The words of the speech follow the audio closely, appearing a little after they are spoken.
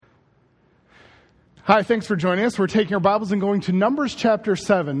Hi, thanks for joining us. We're taking our Bibles and going to Numbers chapter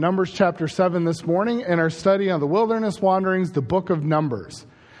 7. Numbers chapter 7 this morning in our study on the wilderness wanderings, the book of Numbers.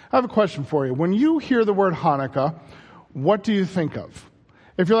 I have a question for you. When you hear the word Hanukkah, what do you think of?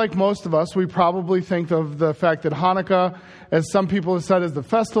 If you're like most of us, we probably think of the fact that Hanukkah, as some people have said, is the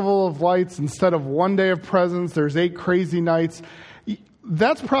festival of lights. Instead of one day of presents, there's 8 crazy nights.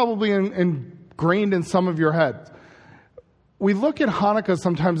 That's probably ingrained in some of your heads. We look at Hanukkah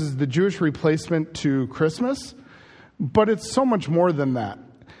sometimes as the Jewish replacement to Christmas, but it's so much more than that.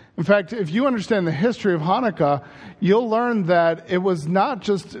 In fact, if you understand the history of Hanukkah, you'll learn that it was not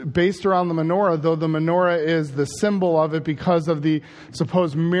just based around the menorah, though the menorah is the symbol of it because of the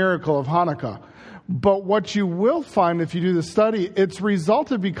supposed miracle of Hanukkah. But what you will find if you do the study, it's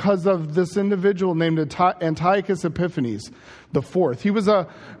resulted because of this individual named Antiochus Epiphanes IV. He was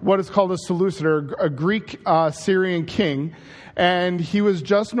what is called a Seleucid, a Greek Syrian king, and he was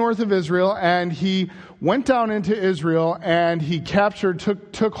just north of Israel, and he went down into Israel, and he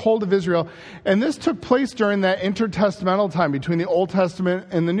took hold of Israel. And this took place during that intertestamental time between the Old Testament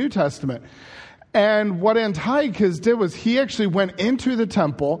and the New Testament. And what Antiochus did was he actually went into the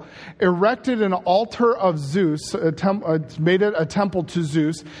temple, erected an altar of Zeus, made it a temple to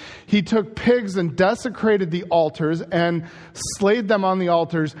Zeus. He took pigs and desecrated the altars and slayed them on the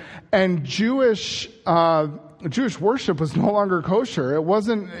altars. And Jewish worship was no longer kosher. It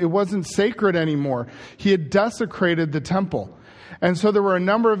wasn't sacred anymore. He had desecrated the temple. And so there were a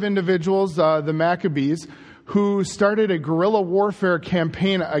number of individuals, the Maccabees, who started a guerrilla warfare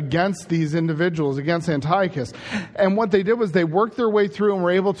campaign against these individuals, against Antiochus. And what they did was they worked their way through and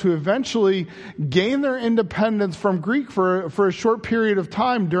were able to eventually gain their independence from Greek for a short period of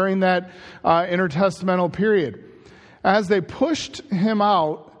time during that intertestamental period. As they pushed him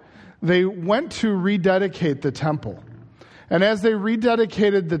out, they went to rededicate the temple. And as they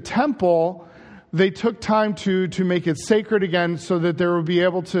rededicated the temple, they took time to make it sacred again so that there would be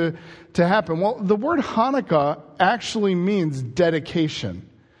able to happen. Well, the word Hanukkah actually means dedication.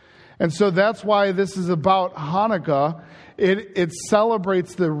 And so that's why this is about Hanukkah. It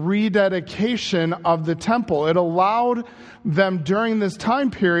celebrates the rededication of the temple. It allowed them during this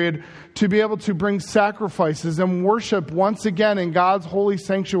time period to be able to bring sacrifices and worship once again in God's holy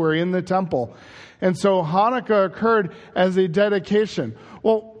sanctuary in the temple. And so Hanukkah occurred as a dedication.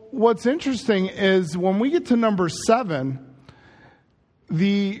 Well, what's interesting is when we get to number 7,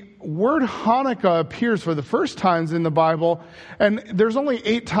 the word Hanukkah appears for the first times in the Bible, and there's only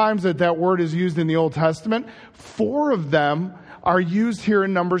 8 times that word is used in the Old Testament. 4 of them are used here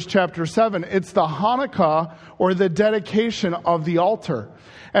in Numbers chapter 7. It's the Hanukkah, or the dedication of the altar.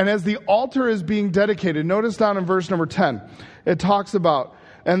 And as the altar is being dedicated, notice down in verse number 10, it talks about,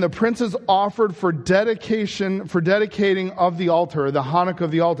 and the princes offered for dedicating of the altar, or the Hanukkah of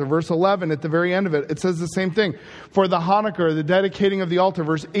the altar. Verse 11, at the very end of it, it says the same thing. For the Hanukkah, or the dedicating of the altar.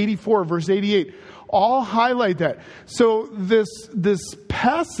 Verse 84, verse 88, all highlight that. So this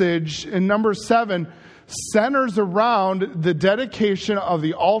passage in number 7 centers around the dedication of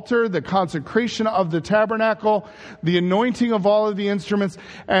the altar, the consecration of the tabernacle, the anointing of all of the instruments,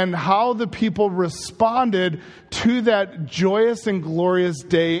 and how the people responded to that joyous and glorious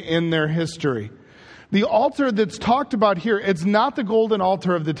day in their history. The altar that's talked about here, it's not the golden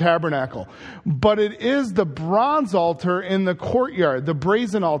altar of the tabernacle, but it is the bronze altar in the courtyard, the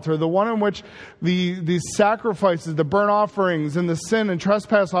brazen altar, the one in which the sacrifices, the burnt offerings, and the sin and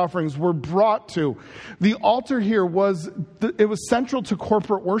trespass offerings were brought to. The altar here was central to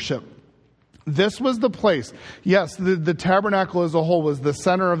corporate worship. This was the place. Yes, the tabernacle as a whole was the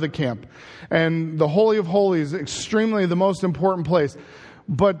center of the camp, and the Holy of Holies, extremely the most important place.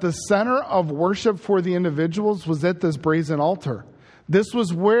 But the center of worship for the individuals was at this brazen altar. This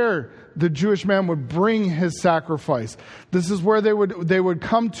was where the Jewish man would bring his sacrifice. This is where they would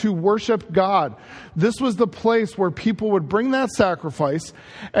come to worship God. This was the place where people would bring that sacrifice,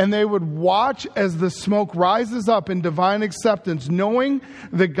 and they would watch as the smoke rises up in divine acceptance, knowing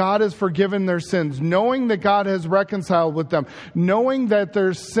that God has forgiven their sins, knowing that God has reconciled with them, knowing that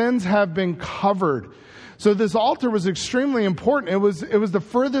their sins have been covered. So this altar was extremely important. It was the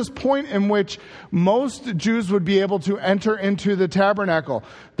furthest point in which most Jews would be able to enter into the tabernacle.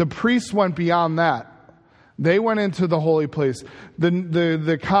 The priests went beyond that. They went into the holy place.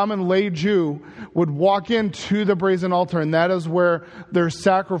 The common lay Jew would walk into the brazen altar, and that is where their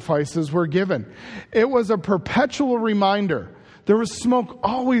sacrifices were given. It was a perpetual reminder. There was smoke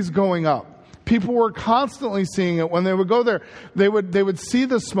always going up. People were constantly seeing it. When they would go there, they would see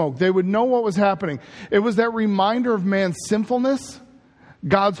the smoke. They would know what was happening. It was that reminder of man's sinfulness,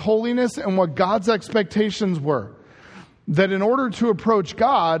 God's holiness, and what God's expectations were. That in order to approach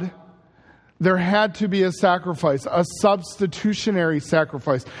God, there had to be a sacrifice, a substitutionary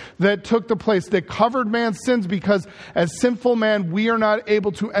sacrifice that took the place, that covered man's sins, because as sinful man, we are not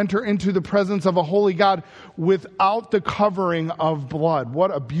able to enter into the presence of a holy God without the covering of blood.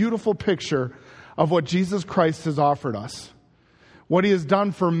 What a beautiful picture of what Jesus Christ has offered us. What he has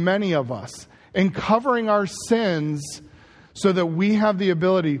done for many of us in covering our sins so that we have the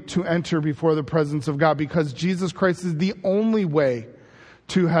ability to enter before the presence of God, because Jesus Christ is the only way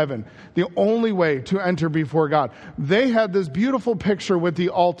to heaven, the only way to enter before God. They had this beautiful picture with the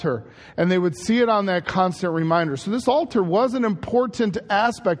altar, and they would see it on that constant reminder. So this altar was an important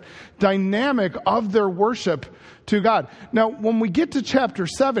aspect, dynamic of their worship to God. Now, when we get to chapter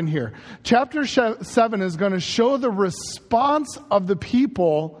 7 here, chapter 7 is going to show the response of the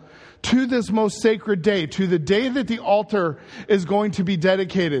people to this most sacred day, to the day that the altar is going to be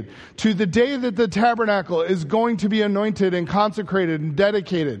dedicated, to the day that the tabernacle is going to be anointed and consecrated and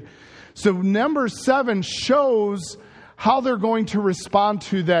dedicated. So Numbers 7 shows how they're going to respond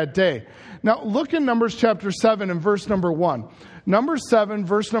to that day. Now look in Numbers chapter 7 and verse number 1. Numbers 7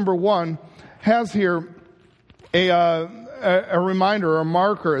 verse number 1 has here a reminder, a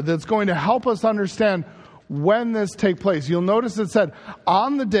marker that's going to help us understand when this take place. You'll notice it said,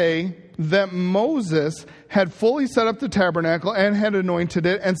 on the day that Moses had fully set up the tabernacle and had anointed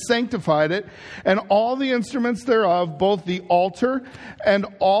it and sanctified it, and all the instruments thereof, both the altar and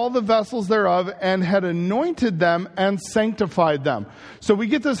all the vessels thereof, and had anointed them and sanctified them. So we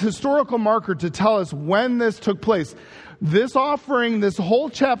get this historical marker to tell us when this took place. This offering, this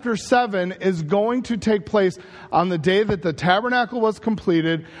whole chapter 7 is going to take place on the day that the tabernacle was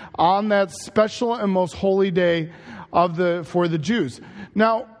completed, on that special and most holy day for the Jews.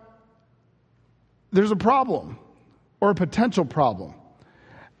 Now, there's a problem, or a potential problem.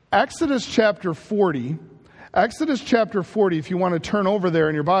 Exodus chapter 40, if you want to turn over there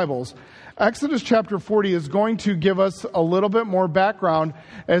in your Bibles, Exodus chapter 40 is going to give us a little bit more background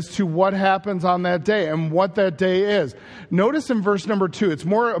as to what happens on that day and what that day is. Notice in verse number 2, it's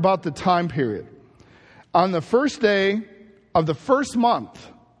more about the time period. On the first day of the first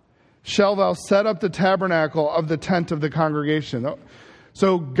month shall thou set up the tabernacle of the tent of the congregation.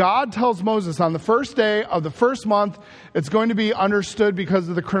 So God tells Moses on the first day of the first month, it's going to be understood because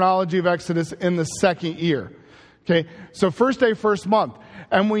of the chronology of Exodus in the second year. Okay, so first day, first month.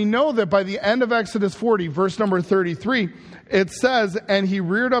 And we know that by the end of Exodus 40, verse number 33, it says, and he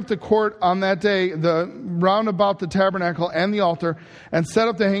reared up the court on that day, round about the tabernacle and the altar, and set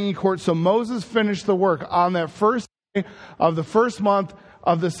up the hanging court. So Moses finished the work on that first day of the first month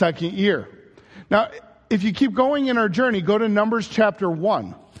of the second year. Now, if you keep going in our journey, go to Numbers chapter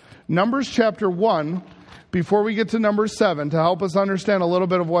 1. Numbers chapter 1, before we get to Numbers 7, to help us understand a little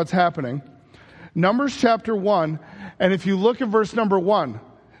bit of what's happening. Numbers chapter 1, and if you look at verse number 1,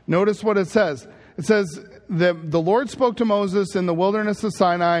 notice what it says. It says that the Lord spoke to Moses in the wilderness of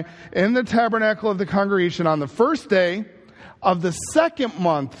Sinai in the tabernacle of the congregation on the first day of the second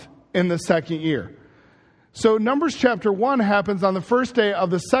month in the second year. So Numbers chapter 1 happens on the first day of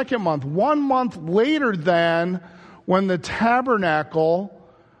the second month, 1 month later than when the tabernacle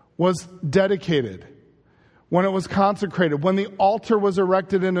was dedicated, when it was consecrated, when the altar was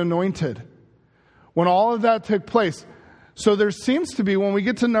erected and anointed, when all of that took place. So there seems to be, when we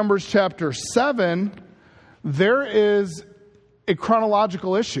get to Numbers chapter 7, there is a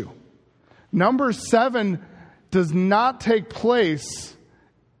chronological issue. Numbers 7 does not take place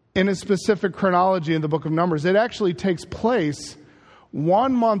in a specific chronology in the book of Numbers. It actually takes place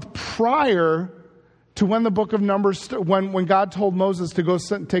 1 month prior to when the book of Numbers, when God told Moses to go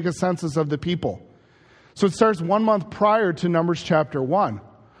take a census of the people. So it starts 1 month prior to Numbers chapter 1.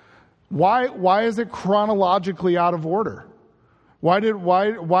 Why is it chronologically out of order? Why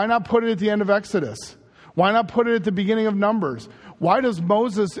not put it at the end of Exodus? Why not put it at the beginning of Numbers? Why does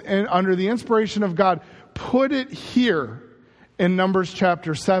Moses, under the inspiration of God, put it here in Numbers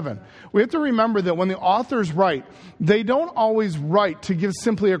chapter 7? We have to remember that when the authors write, they don't always write to give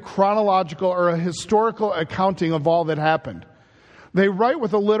simply a chronological or a historical accounting of all that happened. They write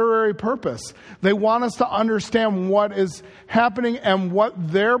with a literary purpose. They want us to understand what is happening and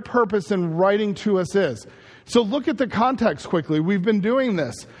what their purpose in writing to us is. So look at the context quickly. We've been doing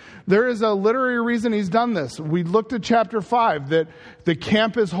this. There is a literary reason he's done this. We looked at chapter 5, that the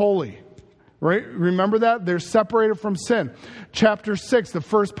camp is holy. Right? Remember that? They're separated from sin. Chapter 6, the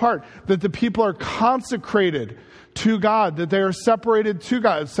first part, that the people are consecrated to God, that they are separated to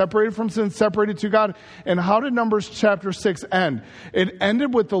God, separated from sin, separated to God. And how did Numbers chapter 6 end? It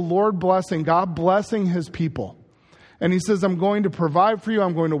ended with the Lord blessing, God blessing his people. And he says, I'm going to provide for you,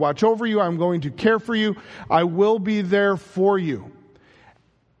 I'm going to watch over you, I'm going to care for you, I will be there for you.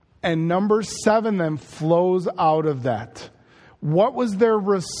 And number 7 then flows out of that. What was their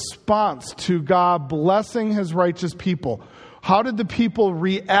response to God blessing his righteous people? How did the people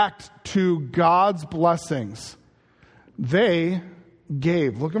react to God's blessings? They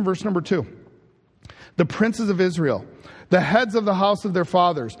gave. Look in verse number 2. The princes of Israel, the heads of the house of their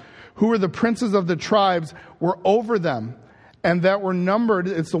fathers, who were the princes of the tribes, were over them, and that were numbered.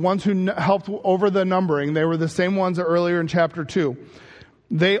 It's the ones who helped over the numbering. They were the same ones earlier in chapter 2.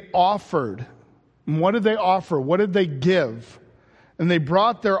 They offered. And what did they offer? What did they give? And they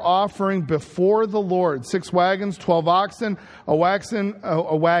brought their offering before the Lord. 6 wagons, 12 oxen, a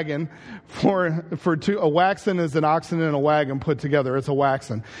wagon for two. A waxen is an oxen and a wagon put together. It's a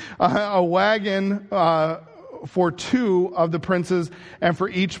waxen. A wagon for 2 of the princes, and for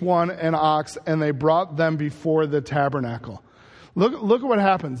each one an ox, and they brought them before the tabernacle. Look at what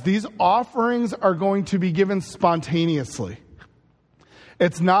happens. These offerings are going to be given spontaneously.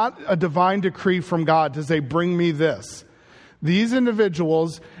 It's not a divine decree from God to say, bring me this. These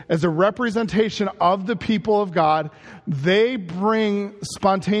individuals, as a representation of the people of God, they bring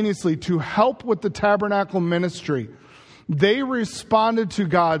spontaneously to help with the tabernacle ministry. They responded to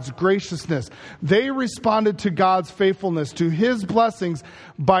God's graciousness. They responded to God's faithfulness, to his blessings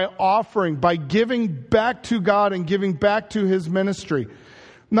by offering, by giving back to God and giving back to his ministry.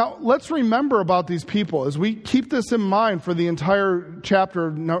 Now, let's remember about these people as we keep this in mind for the entire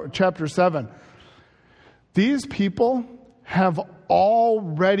chapter 7. These people have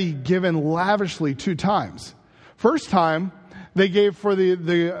already given lavishly 2 times. First time, they gave for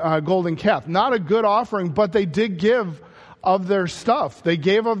the golden calf. Not a good offering, but they did give of their stuff. They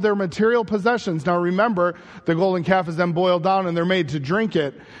gave of their material possessions. Now remember, the golden calf is then boiled down and they're made to drink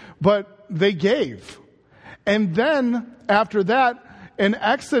it, but they gave. And then, after that, in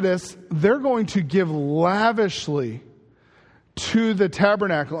Exodus, they're going to give lavishly to the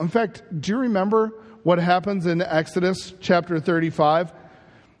tabernacle. In fact, do you remember what happens in Exodus chapter 35?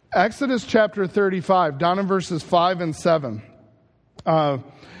 Exodus chapter 35, down in verses 5 and 7.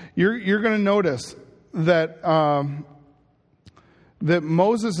 You're going to notice that that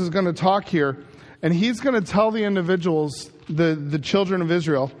Moses is going to talk here, and he's going to tell the individuals, the children of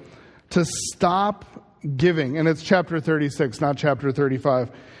Israel, to stop giving. And it's chapter 36, not chapter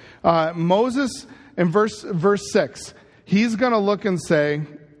 35. Moses, in verse 6, he's going to look and say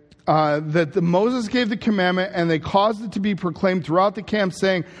that Moses gave the commandment, and they caused it to be proclaimed throughout the camp,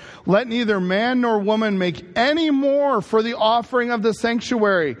 saying, let neither man nor woman make any more for the offering of the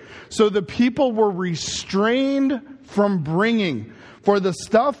sanctuary. So the people were restrained from bringing, for the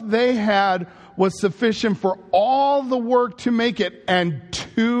stuff they had was sufficient for all the work to make it, and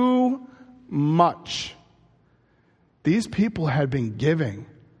too much. These people had been giving.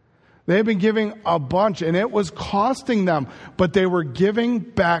 They had been giving a bunch, and it was costing them, but they were giving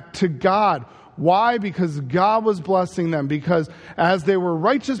back to God. Why? Because God was blessing them. Because as they were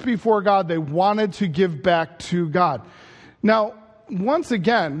righteous before God, they wanted to give back to God. Now, once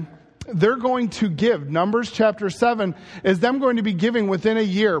again, they're going to give. Numbers chapter 7 is them going to be giving within a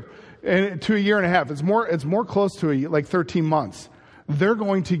year to a year and a half. It's more close to like 13 months. They're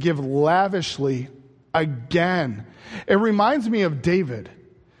going to give lavishly again. It reminds me of David.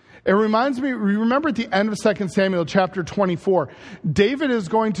 It reminds me, remember at the end of 2 Samuel chapter 24, David is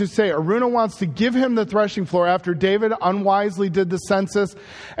going to say, Araunah wants to give him the threshing floor after David unwisely did the census,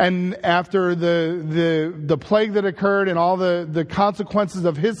 and after the plague that occurred and all the consequences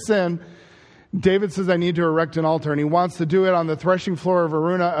of his sin. David says, I need to erect an altar, and he wants to do it on the threshing floor of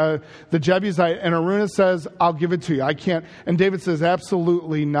Araunah, the Jebusite, and Araunah says, I'll give it to you. I can't. And David says,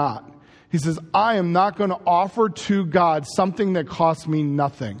 absolutely not. He says, I am not going to offer to God something that costs me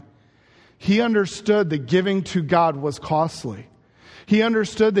nothing. He understood that giving to God was costly. He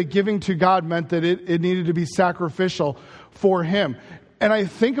understood that giving to God meant that it needed to be sacrificial for him. And I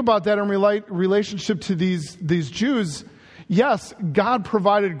think about that in relationship to these Jews. Yes, God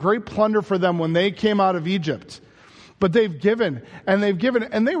provided great plunder for them when they came out of Egypt. But they've given, and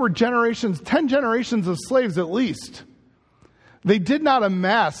they were 10 generations of slaves at least. They did not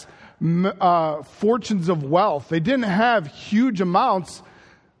amass fortunes of wealth. They didn't have huge amounts.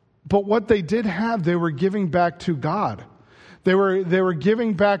 But what they did have, they were giving back to God. They were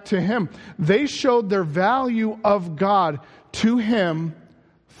giving back to him. They showed their value of God to him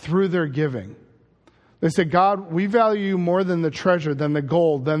through their giving. They said, God, we value you more than the treasure, than the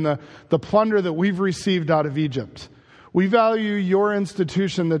gold, than the plunder that we've received out of Egypt. We value your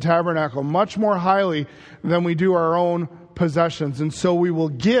institution, the tabernacle, much more highly than we do our own possessions. And so we will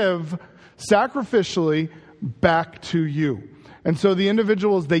give sacrificially back to you. And so the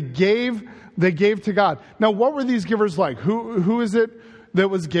individuals, they gave to God. Now, what were these givers like? Who is it? that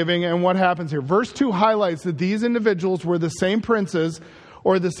was giving. And what happens here? Verse 2 highlights that these individuals were the same princes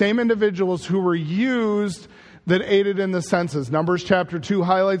or the same individuals who were used that aided in the census. Numbers chapter 2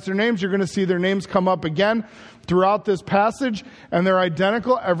 highlights their names. You're going to see their names come up again throughout this passage, and they're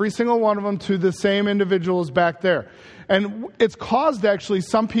identical, every single one of them, to the same individuals back there. And it's caused actually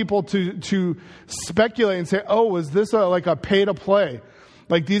some people to speculate and say, oh, is this like a pay to play?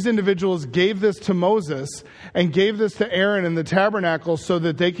 Like these individuals gave this to Moses and gave this to Aaron in the tabernacle so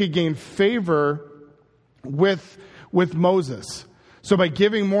that they could gain favor with Moses. So by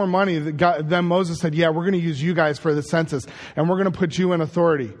giving more money, then Moses said, yeah, we're going to use you guys for the census, and we're going to put you in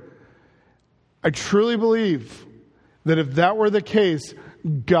authority. I truly believe that if that were the case,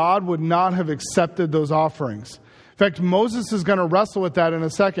 God would not have accepted those offerings. In fact, Moses is going to wrestle with that in a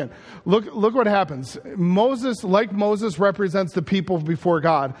second. Look what happens. Moses represents the people before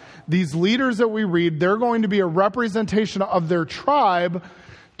God. These leaders that we read, they're going to be a representation of their tribe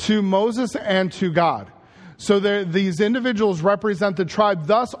to Moses and to God. So these individuals represent the tribe.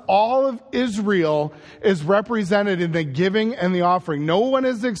 Thus, all of Israel is represented in the giving and the offering. No one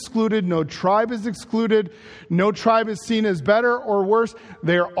is excluded. No tribe is excluded. No tribe is seen as better or worse.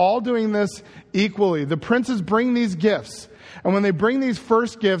 They are all doing this equally. The princes bring these gifts. And when they bring these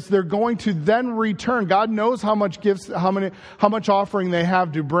first gifts, they're going to then return. God knows how much gifts, how much offering they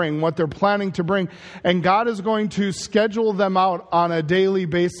have to bring, what they're planning to bring. And God is going to schedule them out on a daily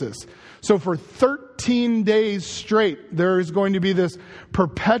basis. So for 13 days straight, there is going to be this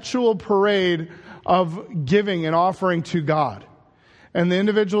perpetual parade of giving and offering to God. And the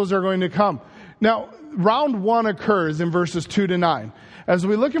individuals are going to come. Now, round 1 occurs in verses 2 to 9. As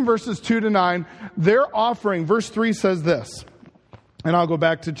we look in verses 2 to 9, their offering, verse 3 says this. And I'll go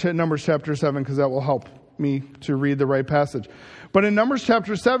back to Numbers chapter 7 because that will help me to read the right passage. But in Numbers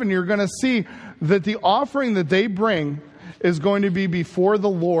chapter 7, you're going to see that the offering that they bring is going to be before the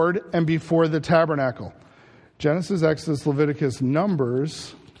Lord and before the tabernacle. Genesis, Exodus, Leviticus,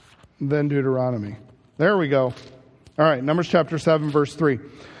 Numbers, then Deuteronomy. There we go. All right, Numbers chapter 7, verse 3. It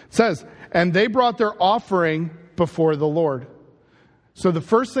says, and they brought their offering before the Lord. So the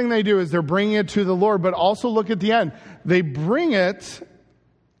first thing they do is they're bringing it to the Lord, but also look at the end. They bring it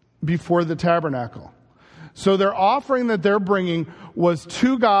before the tabernacle. So their offering that they're bringing was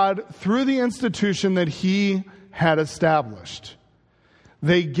to God through the institution that He had established.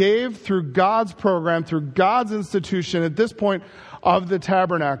 They gave through God's program, through God's institution at this point of the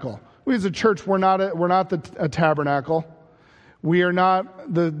tabernacle. We as a church, we're not a tabernacle. We are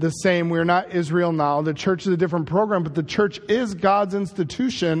not the same. We are not Israel now. The church is a different program, but the church is God's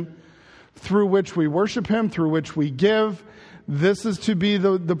institution through which we worship Him, through which we give. This is to be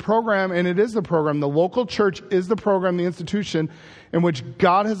the program, and it is the program. The local church is the program, the institution in which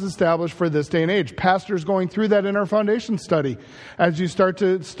God has established for this day and age. Pastors going through that in our foundation study. As you start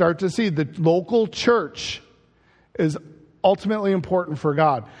to see, the local church is ultimately important for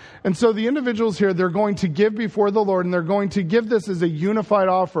God. And so the individuals here, they're going to give before the Lord, and they're going to give this as a unified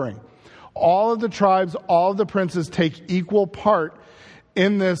offering. All of the tribes, all of the princes take equal part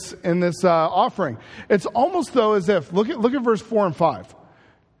in this offering. It's almost though as if, look at verse 4 and 5.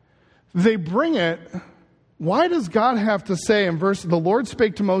 They bring it. Why does God have to say in verse, the Lord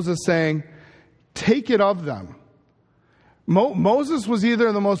spake to Moses saying, take it of them? Moses was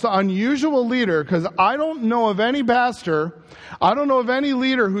either the most unusual leader, because I don't know of any pastor, I don't know of any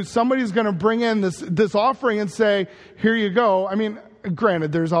leader who somebody's going to bring in this offering and say, here you go. I mean,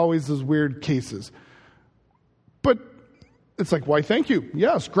 granted, there's always those weird cases. But it's like, why, thank you.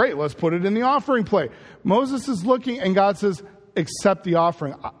 Yes, great. Let's put it in the offering plate. Moses is looking, and God says, accept the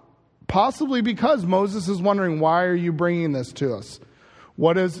offering. Possibly because Moses is wondering, why are you bringing this to us?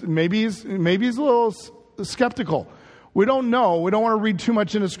 Maybe he's a little skeptical. We don't know. We don't want to read too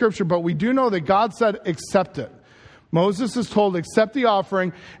much into Scripture, but we do know that God said, accept it. Moses is told, accept the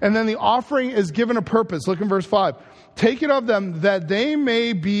offering, and then the offering is given a purpose. Look in verse 5. Take it of them that they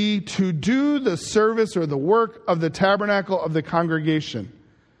may be to do the service or the work of the tabernacle of the congregation.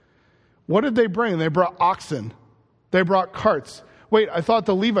 What did they bring? They brought oxen. They brought carts. Wait, I thought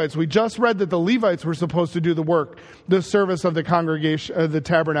the Levites, we just read that the Levites were supposed to do the work, the service of the congregation, the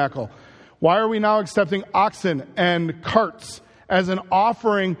tabernacle. Why are we now accepting oxen and carts as an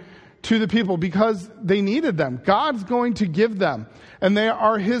offering to the people? Because they needed them. God's going to give them, and they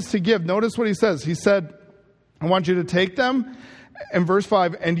are His to give. Notice what He says. He said, I want you to take them, in verse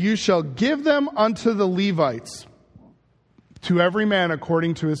 5, and you shall give them unto the Levites, to every man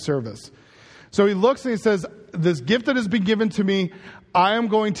according to his service. So He looks and He says, this gift that has been given to me, I am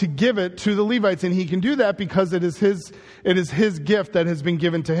going to give it to the Levites. And he can do that because it is his gift that has been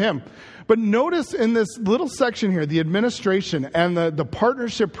given to him. But notice in this little section here, the administration and the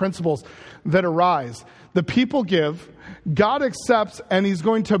partnership principles that arise. The people give, God accepts, and he's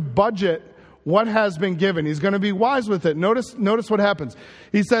going to budget what has been given. He's going to be wise with it. Notice what happens.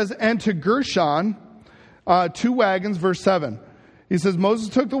 He says, and to Gershon, 2 wagons, verse 7. He says, Moses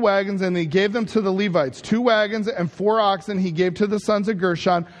took the wagons and he gave them to the Levites. 2 wagons and 4 oxen he gave to the sons of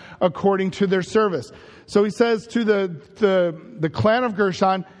Gershon according to their service. So he says to the clan of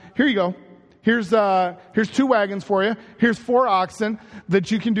Gershon, here you go. Here's 2 wagons for you. Here's 4 oxen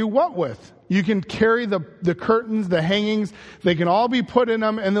that you can do what with? You can carry the curtains, the hangings. They can all be put in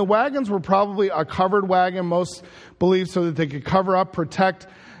them. And the wagons were probably a covered wagon, most believe, so that they could cover up, protect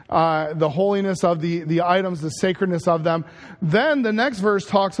the holiness of the items, the sacredness of them. Then the next verse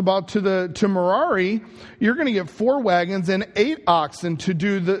talks about to Merari, you're going to get 4 wagons and 8 oxen to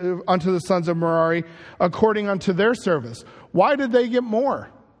do unto the sons of Merari according unto their service. Why did they get more?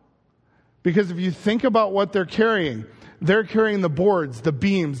 Because if you think about what they're carrying the boards, the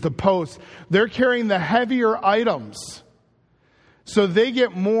beams, the posts. They're carrying the heavier items. So they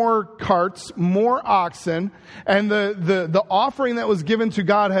get more carts, more oxen, and the offering that was given to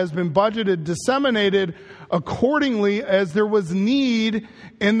God has been budgeted, disseminated accordingly as there was need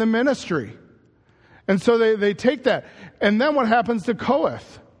in the ministry. And so they take that. And then what happens to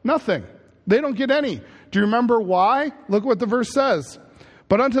Kohath? Nothing. They don't get any. Do you remember why? Look what the verse says.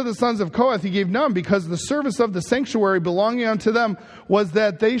 But unto the sons of Kohath he gave none, because the service of the sanctuary belonging unto them was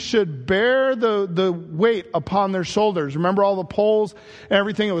that they should bear the weight upon their shoulders. Remember all the poles and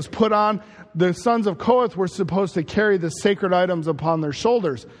everything that was put on? The sons of Kohath were supposed to carry the sacred items upon their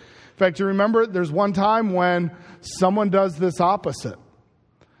shoulders. In fact, you remember there's one time when someone does this opposite.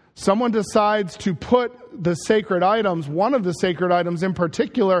 Someone decides to put the sacred items, one of the sacred items in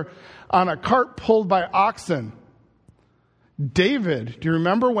particular, on a cart pulled by oxen. David, do you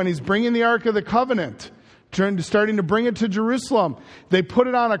remember when he's bringing the Ark of the Covenant, starting to bring it to Jerusalem? They put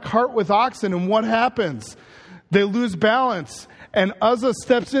it on a cart with oxen, and what happens? They lose balance, and Uzzah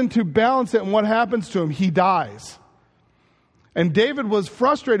steps in to balance it, and what happens to him? He dies. And David was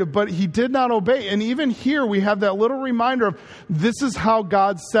frustrated, but he did not obey. And even here we have that little reminder of this is how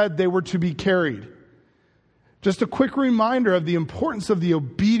God said they were to be carried. Just a quick reminder of the importance of the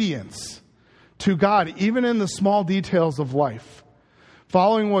obedience to God, even in the small details of life,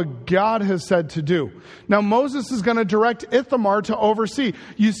 following what God has said to do. Now, Moses is going to direct Ithamar to oversee.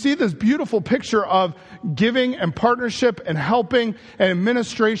 You see this beautiful picture of giving and partnership and helping and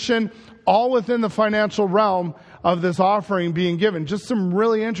administration, all within the financial realm of this offering being given. Just some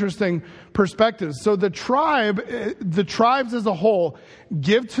really interesting perspectives. So the tribes as a whole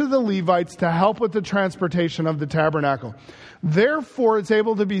give to the Levites to help with the transportation of the tabernacle. Therefore, it's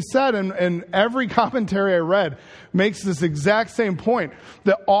able to be said, and every commentary I read makes this exact same point,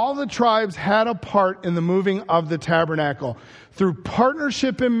 that all the tribes had a part in the moving of the tabernacle. Through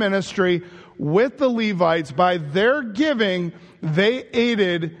partnership in ministry with the Levites, by their giving, they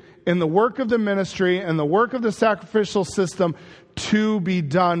aided in the work of the ministry and the work of the sacrificial system to be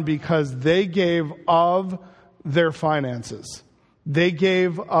done because they gave of their finances. They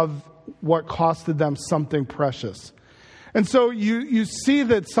gave of what costed them something precious. And so you see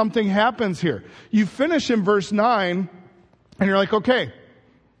that something happens here. You finish in verse 9 and you're like, okay,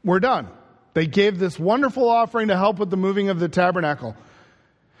 we're done. They gave this wonderful offering to help with the moving of the tabernacle.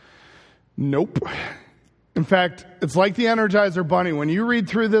 Nope. In fact, it's like the Energizer Bunny. When you read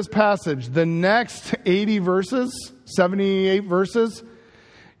through this passage, the next 80 verses, 78 verses,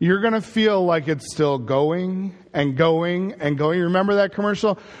 you're going to feel like it's still going and going and going. You remember that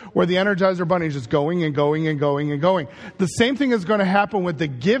commercial where the Energizer Bunny is just going and going and going and going? The same thing is going to happen with the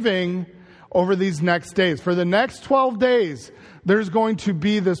giving over these next days. For the next 12 days, there's going to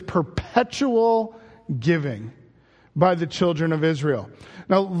be this perpetual giving by the children of Israel.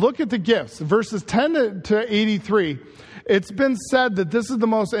 Now look at the gifts. Verses 10 to 83. It's been said that this is the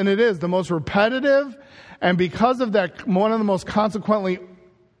most, and it is, the most repetitive, and because of that, one of the most consequently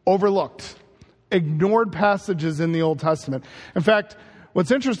overlooked, ignored passages in the Old Testament. In fact,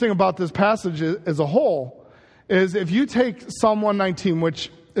 what's interesting about this passage as a whole is if you take Psalm 119,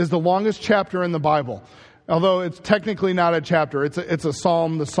 which is the longest chapter in the Bible, although it's technically not a chapter, it's a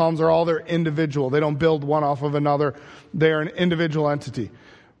psalm. The psalms are all they're individual. They don't build one off of another. They are an individual entity.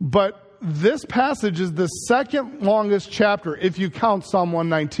 But this passage is the second longest chapter if you count Psalm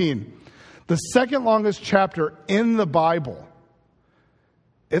 119. The second longest chapter in the Bible.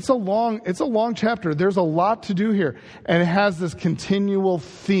 it's a long chapter. There's a lot to do here. And it has this continual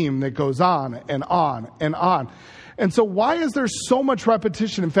theme that goes on and on and on. And so why is there so much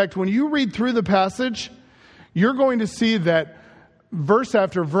repetition? In fact, when you read through the passage, you're going to see that verse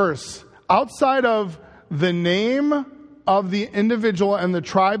after verse, outside of the name of the individual and the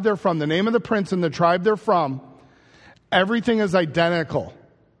tribe they're from, the name of the prince and the tribe they're from, everything is identical.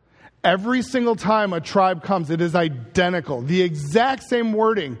 Every single time a tribe comes, it is identical. The exact same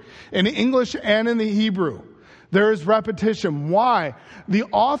wording in English and in the Hebrew. There is repetition. Why? The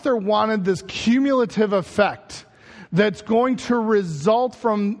author wanted this cumulative effect that's going to result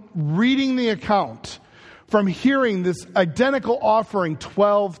from reading the account, from hearing this identical offering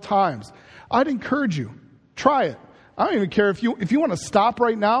 12 times. I'd encourage you, try it. I don't even care if you want to stop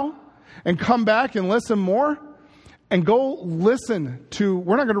right now and come back and listen more. And go listen to,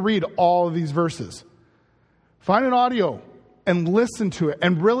 we're not going to read all of these verses. Find an audio and listen to it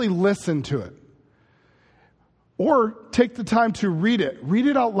and really listen to it. Or take the time to read it. Read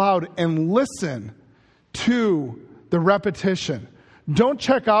it out loud and listen to the repetition. Don't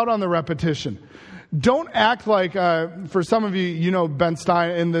check out on the repetition. Don't act like, for some of you, you know Ben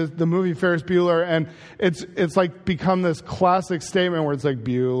Stein in the movie Ferris Bueller, and it's like become this classic statement where it's like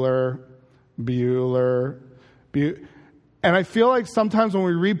Bueller. And I feel like sometimes when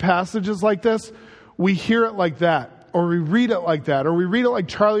we read passages like this, we hear it like that, or we read it like that, or we read it like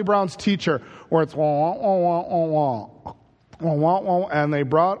Charlie Brown's Teacher, where it's wah, wah, wah, wah, wah, wah, wah, wah, and they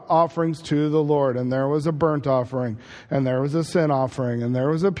brought offerings to the Lord, and there was a burnt offering, and there was a sin offering, and there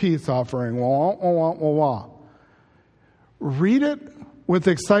was a peace offering, wah, wah, wah, wah, wah. Read it with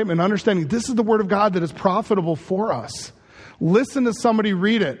excitement, understanding this is the Word of God that is profitable for us. Listen to somebody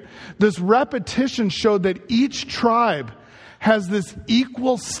read it. This repetition showed that each tribe has this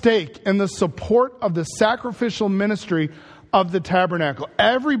equal stake in the support of the sacrificial ministry of the tabernacle.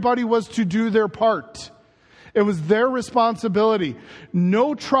 Everybody was to do their part. It was their responsibility.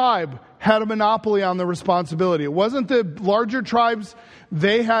 No tribe had a monopoly on the responsibility. It wasn't the larger tribes.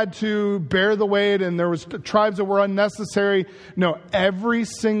 They had to bear the weight, and there was tribes that were unnecessary. No, every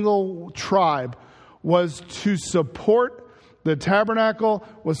single tribe was to support the tabernacle,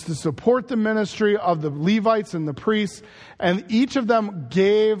 was to support the ministry of the Levites and the priests, and each of them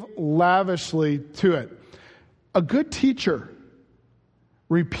gave lavishly to it. A good teacher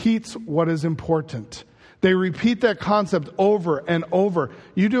repeats what is important. They repeat that concept over and over.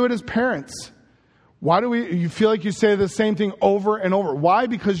 You do it as parents. Why do you feel like you say the same thing over and over? Why?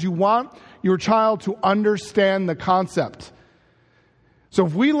 Because you want your child to understand the concept. So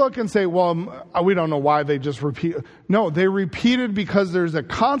if we look and say, well, we don't know why they just repeat. No, they repeated because there's a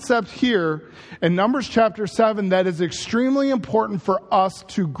concept here in Numbers chapter 7 that is extremely important for us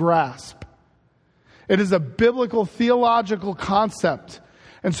to grasp. It is a biblical, theological concept.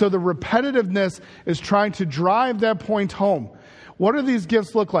 And so the repetitiveness is trying to drive that point home. What do these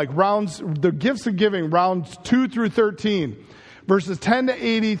gifts look like? The gifts of giving, rounds 2 through 13, verses 10 to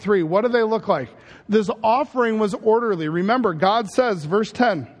 83. What do they look like? This offering was orderly. Remember, God says, verse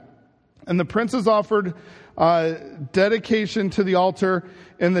 10, and the princes offered dedication to the altar.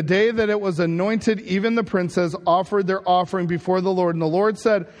 In the day that it was anointed, even the princes offered their offering before the Lord. And the Lord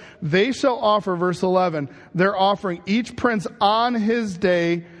said, they shall offer, verse 11, their offering, each prince on his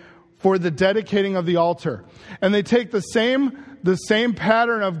day for the dedicating of the altar. And they take the same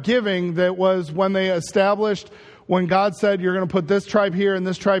pattern of giving that was when they established, when God said, you're going to put this tribe here and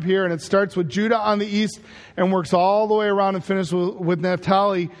this tribe here, and it starts with Judah on the east and works all the way around and finishes with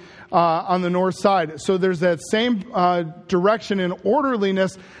Naphtali on the north side. So there's that same direction and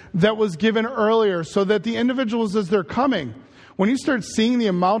orderliness that was given earlier, so that the individuals, as they're coming, when you start seeing the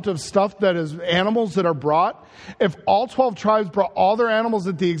amount of stuff that is animals that are brought, if all 12 tribes brought all their animals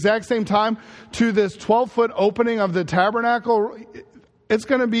at the exact same time to this 12-foot opening of the tabernacle, it's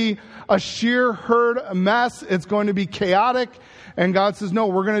going to be a sheer herd mess. It's going to be chaotic. And God says, no,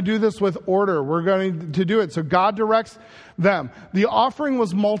 we're going to do this with order. We're going to do it. So God directs them. The offering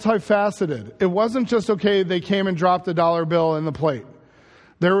was multifaceted. It wasn't just, okay, they came and dropped a dollar bill in the plate.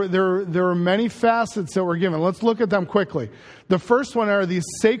 There were many facets that were given. Let's look at them quickly. The first one are these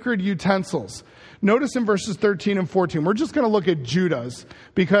sacred utensils. Notice in verses 13 and 14, we're just going to look at Judah's,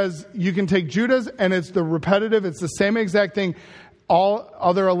 because you can take Judah's and it's the repetitive, it's the same exact thing all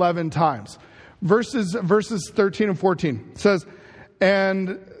other 11 times. Verses 13 and 14 says,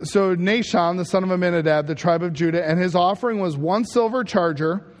 and so Nashon, the son of Amminadab, the tribe of Judah, and his offering was 1 silver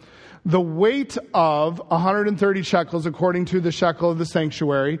charger, the weight of 130 shekels, according to the shekel of the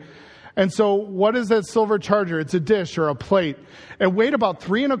sanctuary. And so what is that silver charger? It's a dish or a plate. It weighed about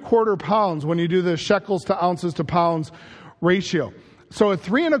 3¼ pounds when you do the shekels to ounces to pounds ratio. So a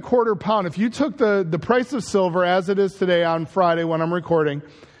 3 1/4 pound, if you took the price of silver as it is today on Friday when I'm recording,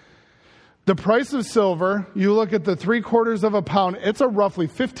 the price of silver, you look at the 3/4 of a pound, it's a roughly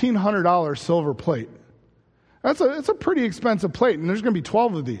 $1,500 silver plate. It's a pretty expensive plate, and there's going to be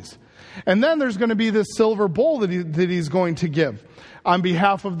 12 of these. And then there's going to be this silver bowl that he's going to give on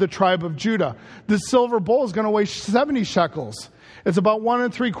behalf of the tribe of Judah. This silver bowl is going to weigh 70 shekels. It's about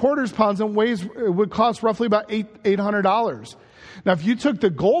 1 3/4 pounds and it would cost roughly about $800. Now, if you took the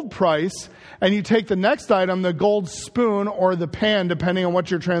gold price and you take the next item, the gold spoon or the pan, depending on what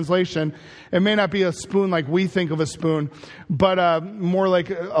your translation, it may not be a spoon like we think of a spoon, but more like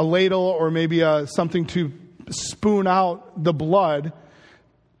a ladle or maybe something to spoon out the blood.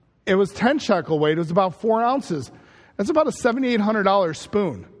 It was 10 shekel weight. It was about 4 ounces. That's about a $7,800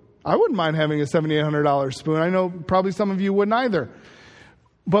 spoon. I wouldn't mind having a $7,800 spoon. I know probably some of you wouldn't either.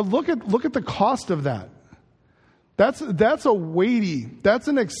 But look at the cost of that. That's a weighty, that's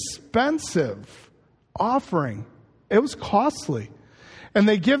an expensive offering. It was costly. And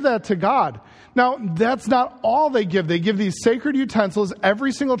they give that to God. Now, that's not all they give. They give these sacred utensils.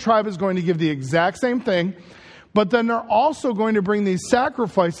 Every single tribe is going to give the exact same thing. But then they're also going to bring these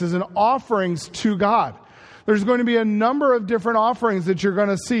sacrifices and offerings to God. There's going to be a number of different offerings that you're going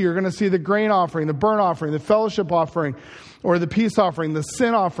to see. You're going to see the grain offering, the burnt offering, the fellowship offering, or the peace offering, the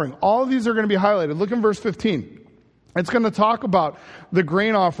sin offering. All of these are going to be highlighted. Look in verse 15. It's going to talk about the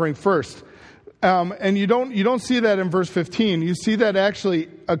grain offering first. And you don't see that in verse 15. You see that actually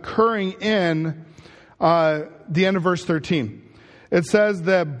occurring in the end of verse 13. It says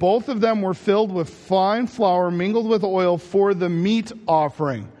that both of them were filled with fine flour mingled with oil for the meat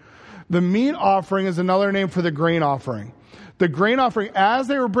offering. The meat offering is another name for the grain offering. The grain offering, as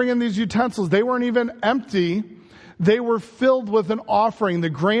they were bringing these utensils, they weren't even empty. They were filled with an offering, the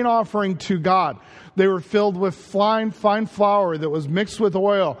grain offering to God. They were filled with fine flour that was mixed with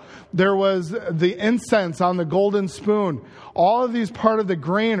oil. There was the incense on the golden spoon. All of these part of the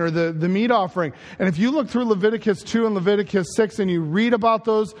grain or the meat offering. And if you look through Leviticus 2 and Leviticus 6 and you read about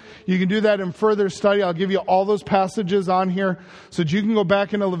those, you can do that in further study. I'll give you all those passages on here so that you can go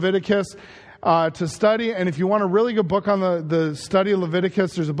back into Leviticus to study. And if you want a really good book on the study of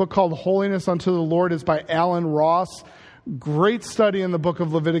Leviticus, there's a book called Holiness Unto the Lord. It's by Alan Ross. Great study in the book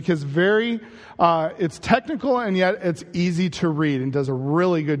of Leviticus. It's technical and yet it's easy to read and does a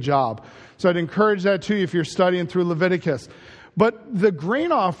really good job. So I'd encourage that too if you're studying through Leviticus. But the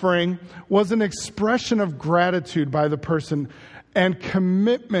grain offering was an expression of gratitude by the person and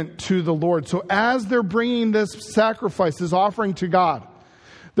commitment to the Lord. So as they're bringing this sacrifice, this offering to God,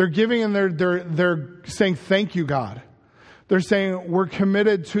 they're giving and they're saying, thank you, God. They're saying, we're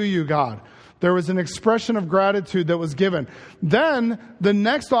committed to you, God. There was an expression of gratitude that was given. Then the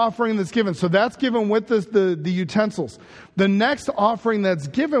next offering that's given, so that's given with the utensils. The next offering that's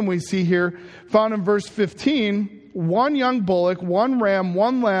given, we see here, found in verse 15, 1 young bullock, 1 ram,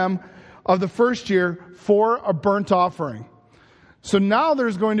 1 lamb of the first year for a burnt offering. So now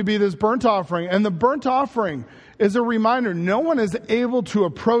there's going to be this burnt offering, and the burnt offering is a reminder no one is able to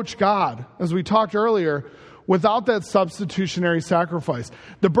approach God, as we talked earlier, without that substitutionary sacrifice.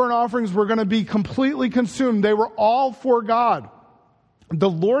 The burnt offerings were going to be completely consumed. They were all for God. The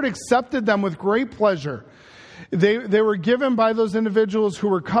Lord accepted them with great pleasure. They were given by those individuals who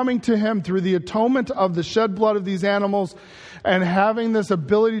were coming to Him through the atonement of the shed blood of these animals and having this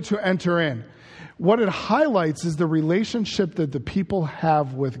ability to enter in. What it highlights is the relationship that the people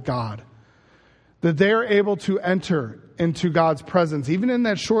have with God. That they are able to enter into God's presence, even in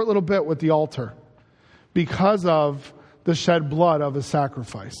that short little bit with the altar, because of the shed blood of a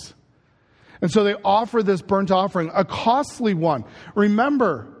sacrifice. And so they offer this burnt offering, a costly one.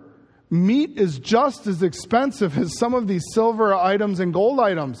 Remember, meat is just as expensive as some of these silver items and gold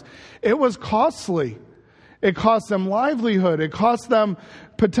items. It was costly. It cost them livelihood. It cost them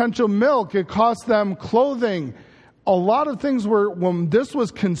potential milk. It cost them clothing. A lot of things were, when this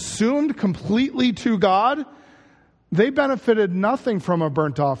was consumed completely to God, they benefited nothing from a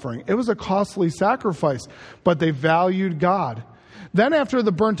burnt offering. It was a costly sacrifice, but they valued God. Then after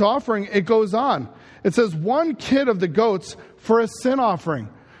the burnt offering, it goes on. It says 1 kid of the goats for a sin offering.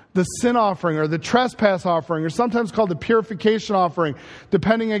 The sin offering or the trespass offering, or sometimes called the purification offering,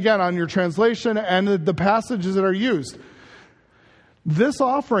 depending again on your translation and the passages that are used. This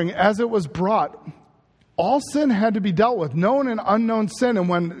offering, as it was brought, all sin had to be dealt with, known and unknown sin. And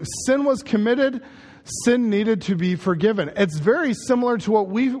when sin was committed, sin needed to be forgiven. It's very similar to what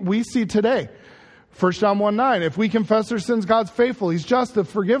we see today. 1 John 1:9, if we confess our sins, God's faithful. He's just to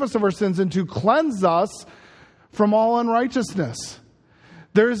forgive us of our sins and to cleanse us from all unrighteousness.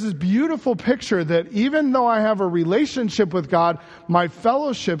 There's this beautiful picture that even though I have a relationship with God, my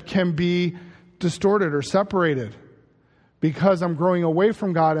fellowship can be distorted or separated because I'm growing away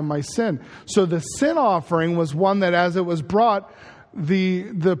from God in my sin. So the sin offering was one that as it was brought,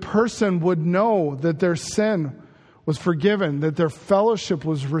 the person would know that their sin was forgiven, that their fellowship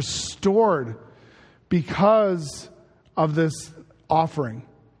was restored because of this offering,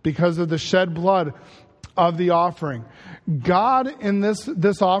 because of the shed blood of the offering. God, in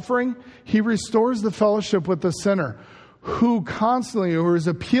this offering, He restores the fellowship with the sinner who is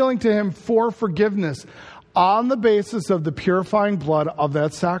appealing to Him for forgiveness on the basis of the purifying blood of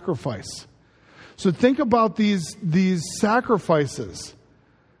that sacrifice. So think about these sacrifices.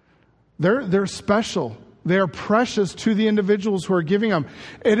 They're special. They are precious to the individuals who are giving them.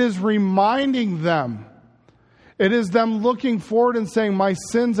 It is reminding them. It is them looking forward and saying, my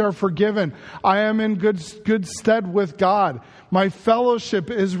sins are forgiven. I am in good stead with God. My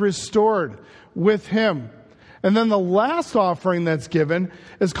fellowship is restored with Him. And then the last offering that's given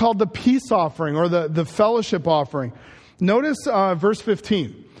is called the peace offering or the fellowship offering. Notice verse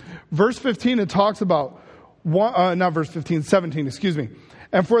 15. Verse 15, it talks about, 17, excuse me.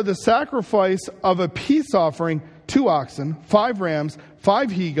 And for the sacrifice of a peace offering, 2 oxen, 5 rams,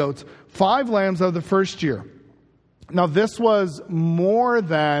 5 he-goats, 5 lambs of the first year. Now, this was more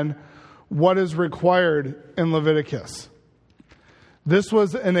than what is required in Leviticus. This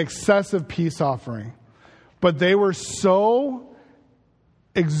was an excessive peace offering. But they were so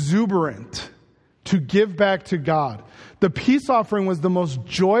exuberant to give back to God. The peace offering was the most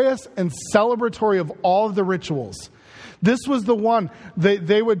joyous and celebratory of all of the rituals. This was the one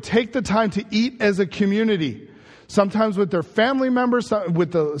they would take the time to eat as a community. Sometimes with their family members,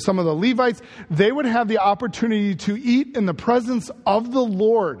 with some of the Levites, they would have the opportunity to eat in the presence of the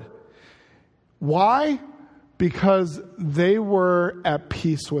Lord. Why? Because they were at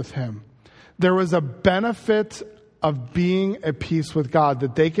peace with Him. There was a benefit of being at peace with God,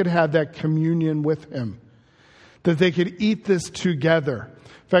 that they could have that communion with Him, that they could eat this together.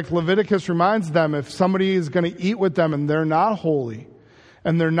 In fact, Leviticus reminds them if somebody is going to eat with them and they're not holy,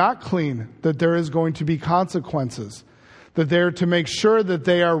 and they're not clean, that there is going to be consequences. That they're to make sure that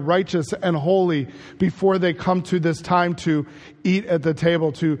they are righteous and holy before they come to this time to eat at the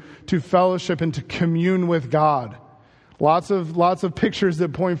table, to fellowship and to commune with God. Lots of pictures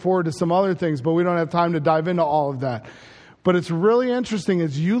that point forward to some other things, but we don't have time to dive into all of that. But it's really interesting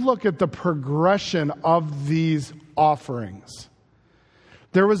as you look at the progression of these offerings.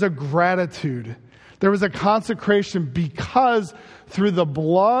 There was a gratitude. There was a consecration because through the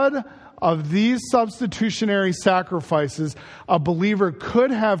blood of these substitutionary sacrifices, a believer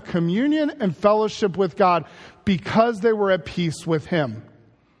could have communion and fellowship with God because they were at peace with Him.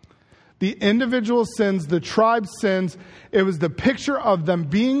 The individual sins, the tribe sins, it was the picture of them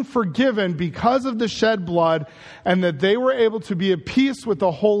being forgiven because of the shed blood and that they were able to be at peace with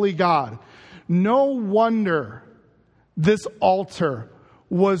the holy God. No wonder this altar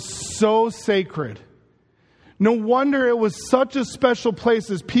was so sacred. No wonder it was such a special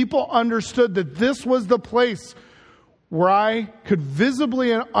place as people understood that this was the place where I could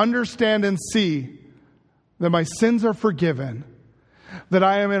visibly understand and see that my sins are forgiven, that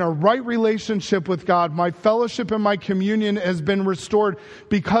I am in a right relationship with God. My fellowship and my communion has been restored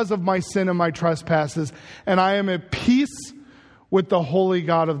because of my sin and my trespasses, and I am at peace with the holy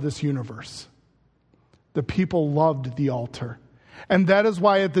God of this universe. The people loved the altar. And that is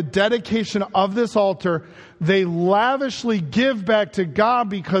why at the dedication of this altar, they lavishly give back to God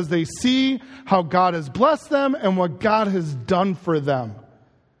because they see how God has blessed them and what God has done for them.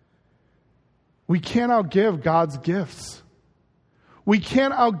 We can't outgive God's gifts. We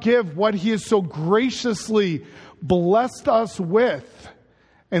can't outgive what He has so graciously blessed us with.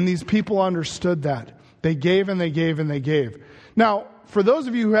 And these people understood that. They gave and they gave and they gave. Now, for those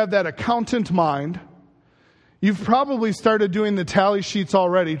of you who have that accountant mind, you've probably started doing the tally sheets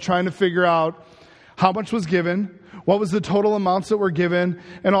already, trying to figure out how much was given, what was the total amounts that were given,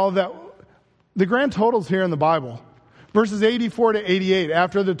 and all of that. The grand totals here in the Bible. Verses 84 to 88,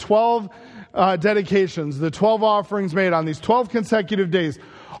 after the 12 dedications, the 12 offerings made on these 12 consecutive days,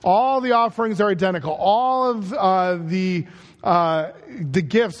 all the offerings are identical. All of the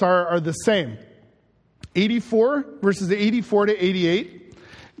gifts are the same. 84, verses 84 to 88.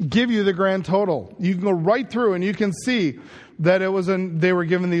 Give you the grand total. You can go right through and you can see that they were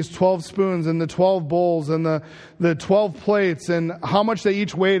given these 12 spoons and the 12 bowls and the 12 plates and how much they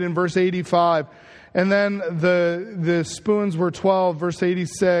each weighed in verse 85. And then the spoons were 12, verse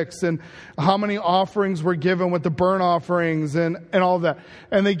 86, and how many offerings were given with the burnt offerings and all of that.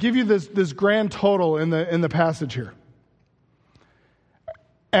 And they give you this grand total in the passage here.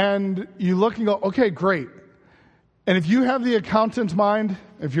 And you look and go, okay, great. And if you have the accountant mind,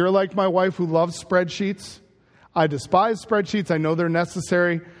 if you're like my wife who loves spreadsheets, I despise spreadsheets. I know they're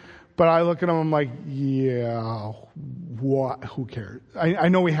necessary, but I look at them, I'm like, yeah, what? Who cares? I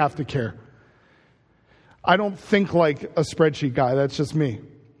know we have to care. I don't think like a spreadsheet guy. That's just me.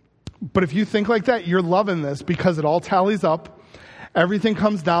 But if you think like that, you're loving this because it all tallies up. Everything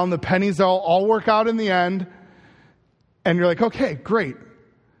comes down. The pennies all work out in the end. And you're like, okay, great.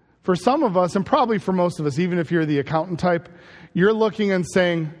 For some of us, and probably for most of us, even if you're the accountant type, you're looking and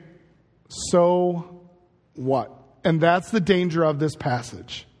saying, so what? And that's the danger of this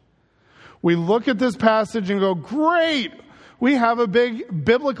passage. We look at this passage and go, great, we have a big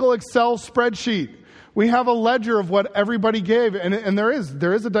biblical Excel spreadsheet. We have a ledger of what everybody gave. And there is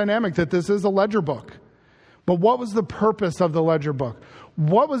a dynamic that this is a ledger book. But what was the purpose of the ledger book?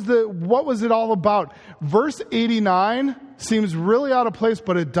 What was it all about? Verse 89 seems really out of place,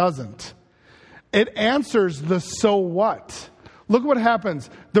 but it doesn't. It answers the so what. Look what happens.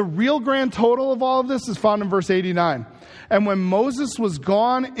 The real grand total of all of this is found in verse 89. And when Moses was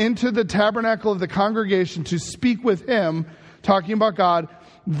gone into the tabernacle of the congregation to speak with him, talking about God,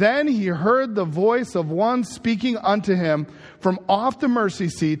 then he heard the voice of one speaking unto him from off the mercy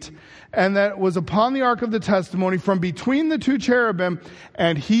seat, and that was upon the ark of the testimony from between the two cherubim,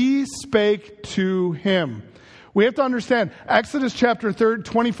 and he spake to him. We have to understand, Exodus chapter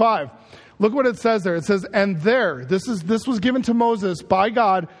 25, look what it says there. It says, and there, this was given to Moses by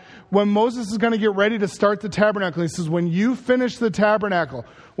God when Moses is going to get ready to start the tabernacle. He says, when you finish the tabernacle,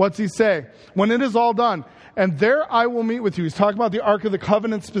 what's he say? When it is all done, and there I will meet with you. He's talking about the Ark of the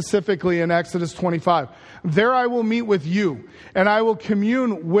Covenant specifically in Exodus 25. There I will meet with you, and I will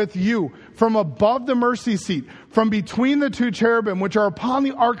commune with you from above the mercy seat, from between the two cherubim, which are upon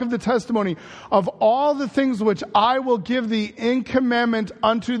the Ark of the testimony, of all the things which I will give thee in commandment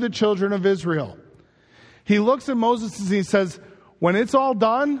unto the children of Israel. He looks at Moses and he says, when it's all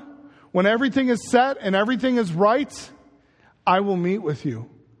done, when everything is set and everything is right, I will meet with you.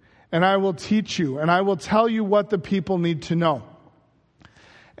 And I will teach you, and I will tell you what the people need to know.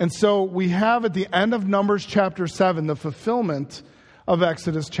 And so we have at the end of Numbers chapter 7, the fulfillment of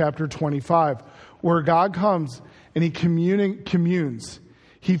Exodus chapter 25, where God comes and he communes,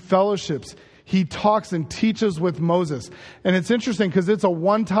 he fellowships, he talks and teaches with Moses. And it's interesting because it's a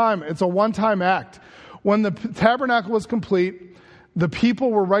one-time act. When the tabernacle was complete, the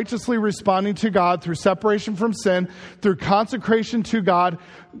people were righteously responding to God through separation from sin, through consecration to God,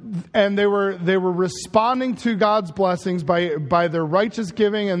 and they were responding to God's blessings by their righteous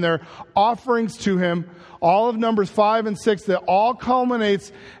giving and their offerings to him. All of Numbers 5 and 6, that all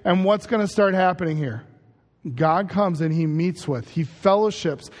culminates in what's going to start happening here. God comes and he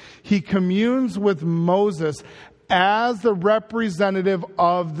fellowships, he communes with Moses as the representative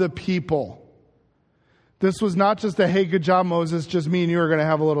of the people. This was not just a, hey, good job, Moses, just me and you are going to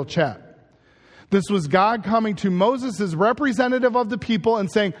have a little chat. This was God coming to Moses as representative of the people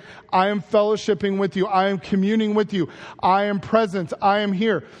and saying, I am fellowshipping with you. I am communing with you. I am present. I am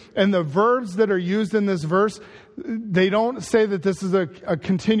here. And the verbs that are used in this verse, they don't say that this is a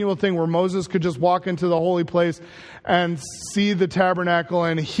continual thing where Moses could just walk into the holy place and see the tabernacle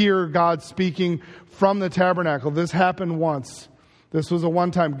and hear God speaking from the tabernacle. This happened once. This was a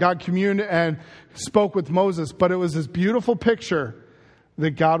one-time. God communed and spoke with Moses, but it was this beautiful picture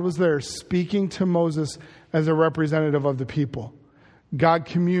that God was there speaking to Moses as a representative of the people. God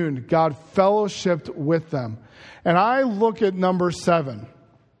communed. God fellowshiped with them. And I look at number 7,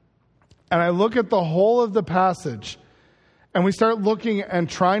 and I look at the whole of the passage, and we start looking and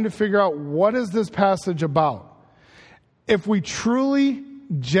trying to figure out, what is this passage about? If we truly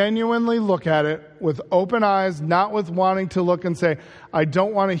genuinely look at it with open eyes, not with wanting to look and say, I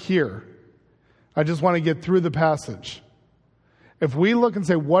don't want to hear. I just want to get through the passage. If we look and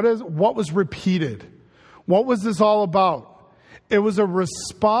say, what was repeated? What was this all about? It was a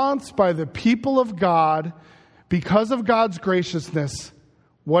response by the people of God because of God's graciousness.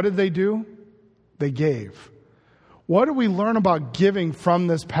 What did they do? They gave. What do we learn about giving from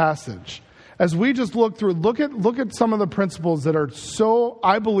this passage? As we just look through, look at some of the principles that are so,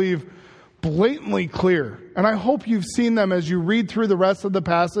 I believe, blatantly clear. And I hope you've seen them as you read through the rest of the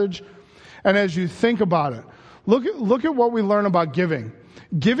passage and as you think about it. Look at what we learn about giving.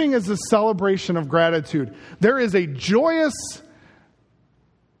 Giving is a celebration of gratitude. There is a joyous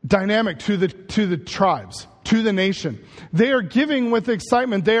dynamic to the tribes, to the nation. They are giving with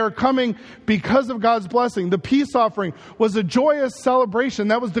excitement. They are coming because of God's blessing. The peace offering was a joyous celebration.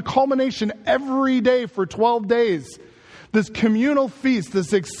 That was the culmination every day for 12 days. This communal feast,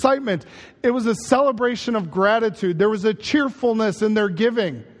 this excitement, it was a celebration of gratitude. There was a cheerfulness in their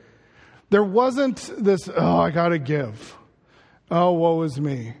giving. There wasn't this, I got to give. Oh, woe is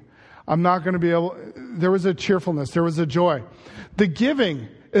me. I'm not going to be able. There was a cheerfulness. There was a joy. The giving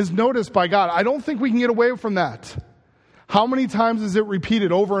is noticed by God. I don't think we can get away from that. How many times is it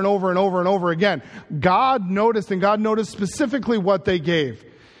repeated over and over and over and over again? God noticed, and God noticed specifically what they gave.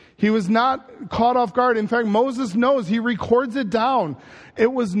 He was not caught off guard. In fact, Moses knows. He records it down.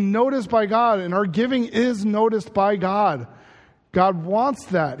 It was noticed by God, and our giving is noticed by God. God wants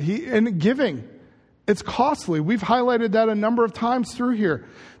that. And giving, it's costly. We've highlighted that a number of times through here.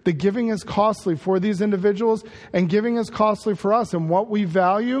 The giving is costly for these individuals, and giving is costly for us. And what we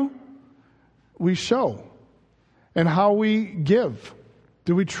value, we show. And how we give.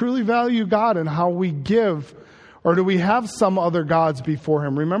 Do we truly value God in how we give? Or do we have some other gods before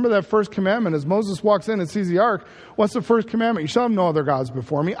him? Remember that first commandment. As Moses walks in and sees the ark, what's the first commandment? You shall have no other gods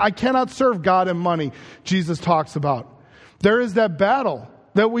before me. I cannot serve God and money, Jesus talks about. There is that battle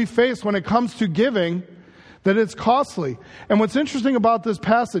that we face when it comes to giving, that it's costly. And what's interesting about this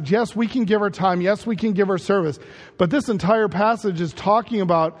passage, yes, we can give our time. Yes, we can give our service. But this entire passage is talking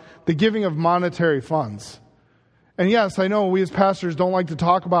about the giving of monetary funds. And yes, I know we as pastors don't like to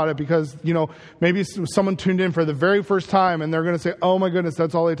talk about it because, maybe someone tuned in for the very first time and they're going to say, oh my goodness,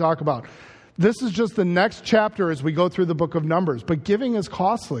 that's all they talk about. This is just the next chapter as we go through the book of Numbers. But giving is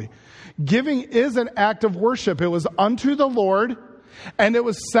costly. Giving is an act of worship. It was unto the Lord, and it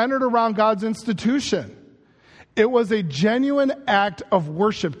was centered around God's institution. It was a genuine act of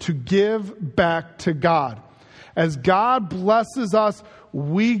worship to give back to God. As God blesses us,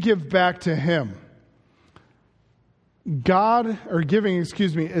 we give back to him. Giving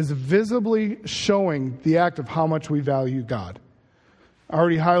is visibly showing the act of how much we value God. I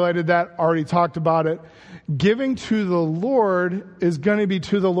already highlighted that, already talked about it. Giving to the Lord is going to be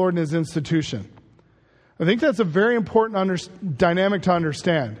to the Lord and his institution. I think that's a very important dynamic to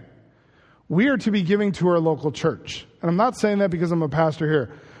understand. We are to be giving to our local church. And I'm not saying that because I'm a pastor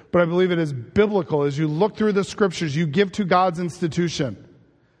here, but I believe it is biblical. As you look through the scriptures, you give to God's institution.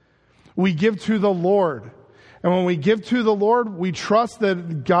 We give to the Lord. And when we give to the Lord, we trust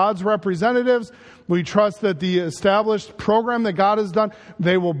that God's representatives, we trust that the established program that God has done,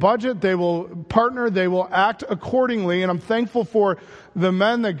 they will budget, they will partner, they will act accordingly. And I'm thankful for the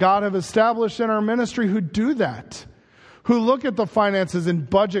men that God have established in our ministry who do that, who look at the finances and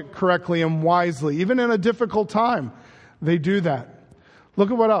budget correctly and wisely, even in a difficult time. They do that.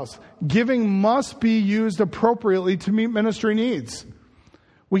 Look at what else. Giving must be used appropriately to meet ministry needs.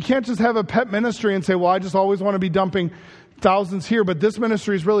 We can't just have a pet ministry and say, well, I just always want to be dumping thousands here, but this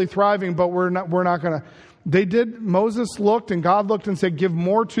ministry is really thriving, but we're not going to. Moses looked and God looked and said, give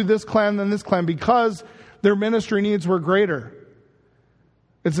more to this clan than this clan because their ministry needs were greater.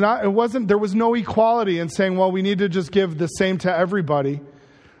 There was no equality in saying, well, we need to just give the same to everybody.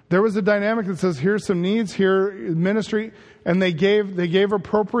 There was a dynamic that says, here's some needs, here ministry, and they gave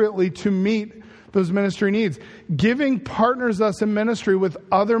appropriately to meet those ministry needs. Giving partners us in ministry with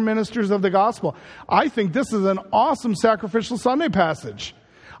other ministers of the gospel. I think this is an awesome sacrificial Sunday passage.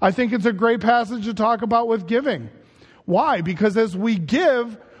 I think it's a great passage to talk about with giving. Why? Because as we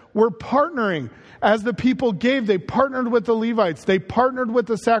give, we're partnering. As the people gave, they partnered with the Levites. They partnered with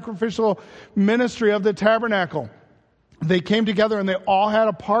the sacrificial ministry of the tabernacle. They came together and they all had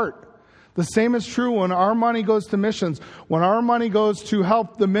a part. The same is true when our money goes to missions, when our money goes to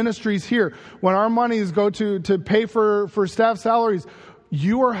help the ministries here, when our monies go to pay for staff salaries.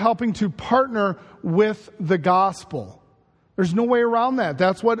 You are helping to partner with the gospel. There's no way around that.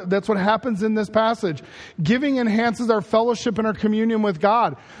 That's what happens in this passage. Giving enhances our fellowship and our communion with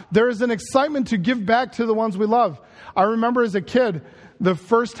God. There is an excitement to give back to the ones we love. I remember as a kid, the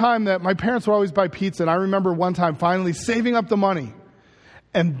first time that my parents would always buy pizza, and I remember one time finally saving up the money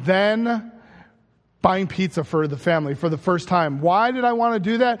and then buying pizza for the family for the first time. Why did I want to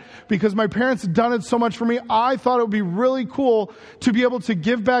do that? Because my parents had done it so much for me. I thought it would be really cool to be able to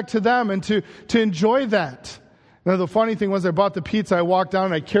give back to them and to enjoy that. Now, the funny thing was I bought the pizza, I walked down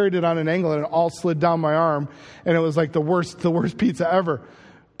and I carried it on an angle and it all slid down my arm. And it was like the worst pizza ever.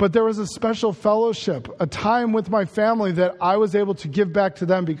 But there was a special fellowship, a time with my family that I was able to give back to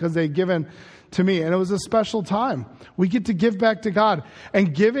them because they had given to me. And it was a special time. We get to give back to God.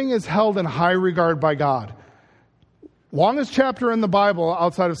 And giving is held in high regard by God. Longest chapter in the Bible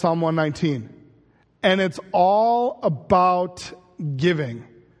outside of Psalm 119. And it's all about giving.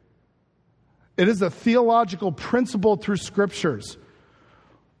 It is a theological principle through scriptures.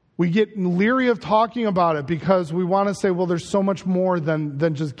 We get leery of talking about it because we want to say, well, there's so much more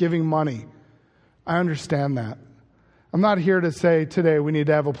than just giving money. I understand that. I'm not here to say today we need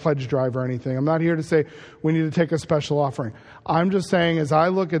to have a pledge drive or anything. I'm not here to say we need to take a special offering. I'm just saying as I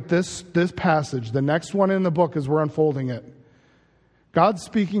look at this passage, the next one in the book as we're unfolding it, God's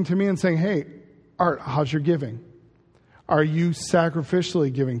speaking to me and saying, hey, Art, how's your giving? Are you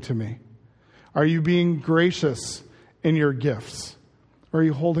sacrificially giving to me? Are you being gracious in your gifts? Or are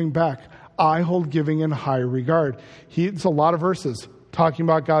you holding back? I hold giving in high regard. It's a lot of verses talking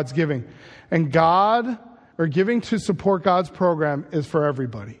about God's giving. And giving to support God's program is for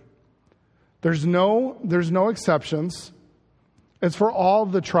everybody. There's no exceptions. It's for all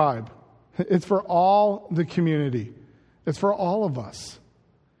the tribe. It's for all the community. It's for all of us.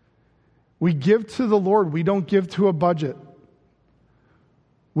 We give to the Lord. We don't give to a budget.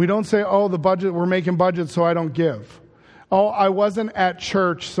 We don't say, oh, the budget, we're making budgets, so I don't give. Oh, I wasn't at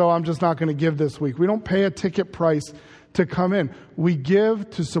church, so I'm just not going to give this week. We don't pay a ticket price to come in. We give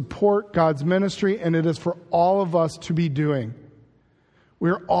to support God's ministry, and it is for all of us to be doing.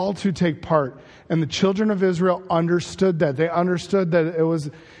 We're all to take part. And the children of Israel understood that. They understood that it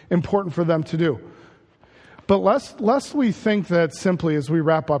was important for them to do. But lest we think that simply as we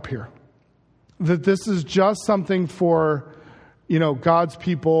wrap up here, that this is just something for, God's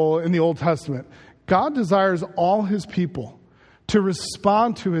people in the Old Testament. God desires all his people to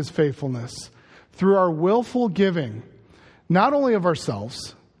respond to his faithfulness through our willful giving, not only of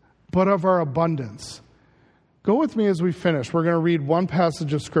ourselves, but of our abundance. Go with me as we finish. We're going to read one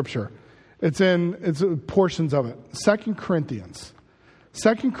passage of Scripture. It's portions of it. 2 Corinthians.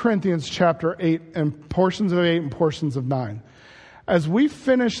 2 Corinthians chapter 8 and portions of 8 and portions of 9. As we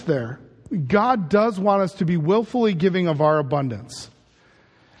finish there, God does want us to be willfully giving of our abundance.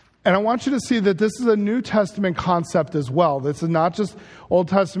 And I want you to see that this is a New Testament concept as well. This is not just Old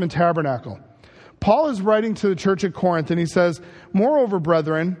Testament tabernacle. Paul is writing to the church at Corinth, and he says, moreover,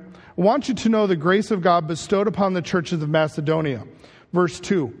 brethren, I want you to know the grace of God bestowed upon the churches of Macedonia. Verse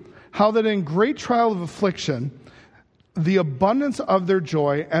 2, how that in great trial of affliction, the abundance of their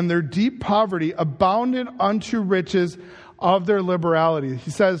joy and their deep poverty abounded unto riches of their liberality. He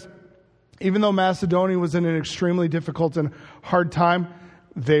says, even though Macedonia was in an extremely difficult and hard time,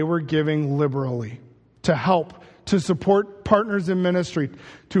 they were giving liberally to help, to support partners in ministry,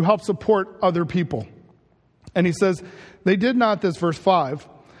 to help support other people. And he says, they did not this, verse 5,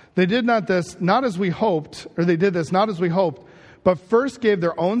 they did not this, not as we hoped, or they did this not as we hoped, but first gave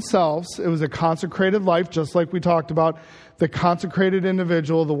their own selves. It was a consecrated life, just like we talked about, the consecrated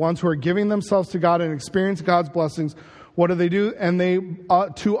individual, the ones who are giving themselves to God and experience God's blessings. What do? And they,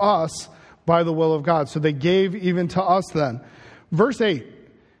 to us, by the will of God. So they gave even to us then. Verse 8,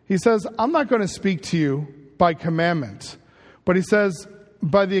 he says, I'm not going to speak to you by commandment, but he says,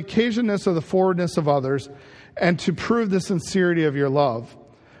 by the occasionness of the forwardness of others, and to prove the sincerity of your love.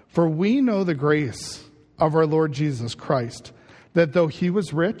 For we know the grace of our Lord Jesus Christ, that though he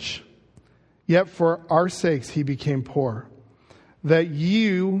was rich, yet for our sakes he became poor, that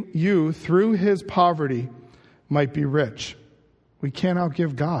you through his poverty might be rich. We can't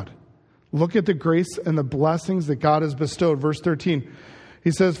outgive God. Look at the grace and the blessings that God has bestowed. Verse 13,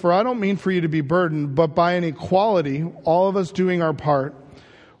 he says, for I don't mean for you to be burdened, but by an equality, all of us doing our part,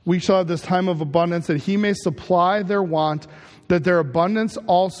 we shall have this time of abundance, that he may supply their want, that their abundance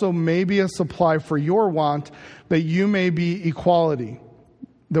also may be a supply for your want, that you may be equality,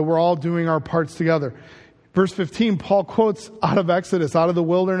 that we're all doing our parts together. Verse 15, Paul quotes out of Exodus, out of the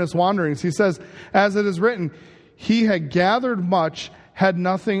wilderness wanderings. He says, as it is written, he had gathered much, had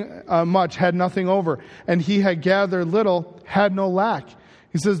nothing over, and he had gathered little, had no lack.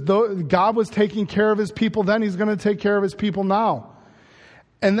 He says, though God was taking care of his people then, he's going to take care of his people now.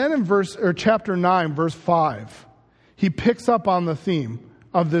 And then in chapter 9, verse 5, he picks up on the theme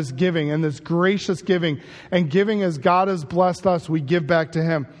of this giving and this gracious giving, and giving as God has blessed us, we give back to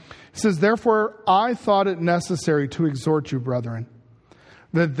him. He says, therefore, I thought it necessary to exhort you, brethren,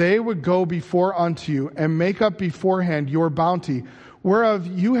 that they would go before unto you and make up beforehand your bounty, whereof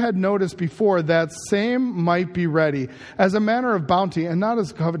you had noticed before, that same might be ready, as a manner of bounty, and not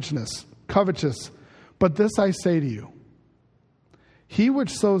as covetous. But this I say to you, he which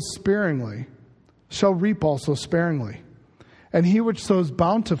sows sparingly shall reap also sparingly, and he which sows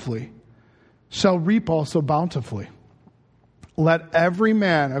bountifully shall reap also bountifully. Let every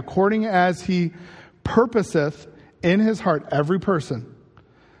man, according as he purposeth in his heart, every person,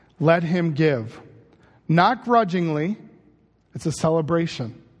 let him give, not grudgingly, it's a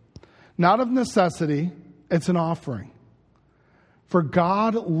celebration, not of necessity, it's an offering. For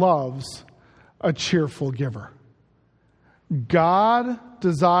God loves a cheerful giver. God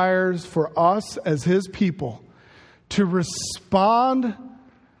desires for us as his people to respond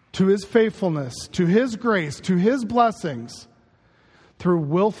to His faithfulness, to His grace, to His blessings through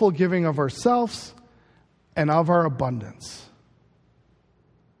willful giving of ourselves and of our abundance.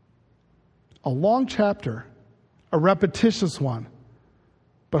 A long chapter, a repetitious one,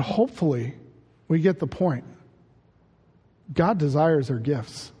 but hopefully we get the point. God desires our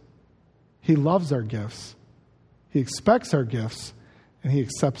gifts. He loves our gifts. He expects our gifts, and He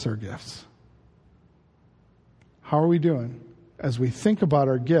accepts our gifts. How are we doing as we think about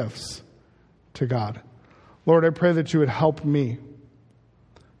our gifts to God? Lord, I pray that You would help me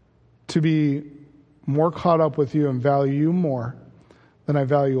to be more caught up with You and value You more than I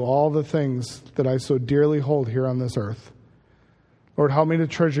value all the things that I so dearly hold here on this earth. Lord, help me to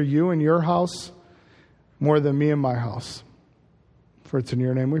treasure You and Your house more than me and my house. For it's in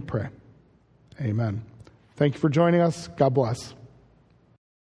Your name we pray. Amen. Thank you for joining us. God bless.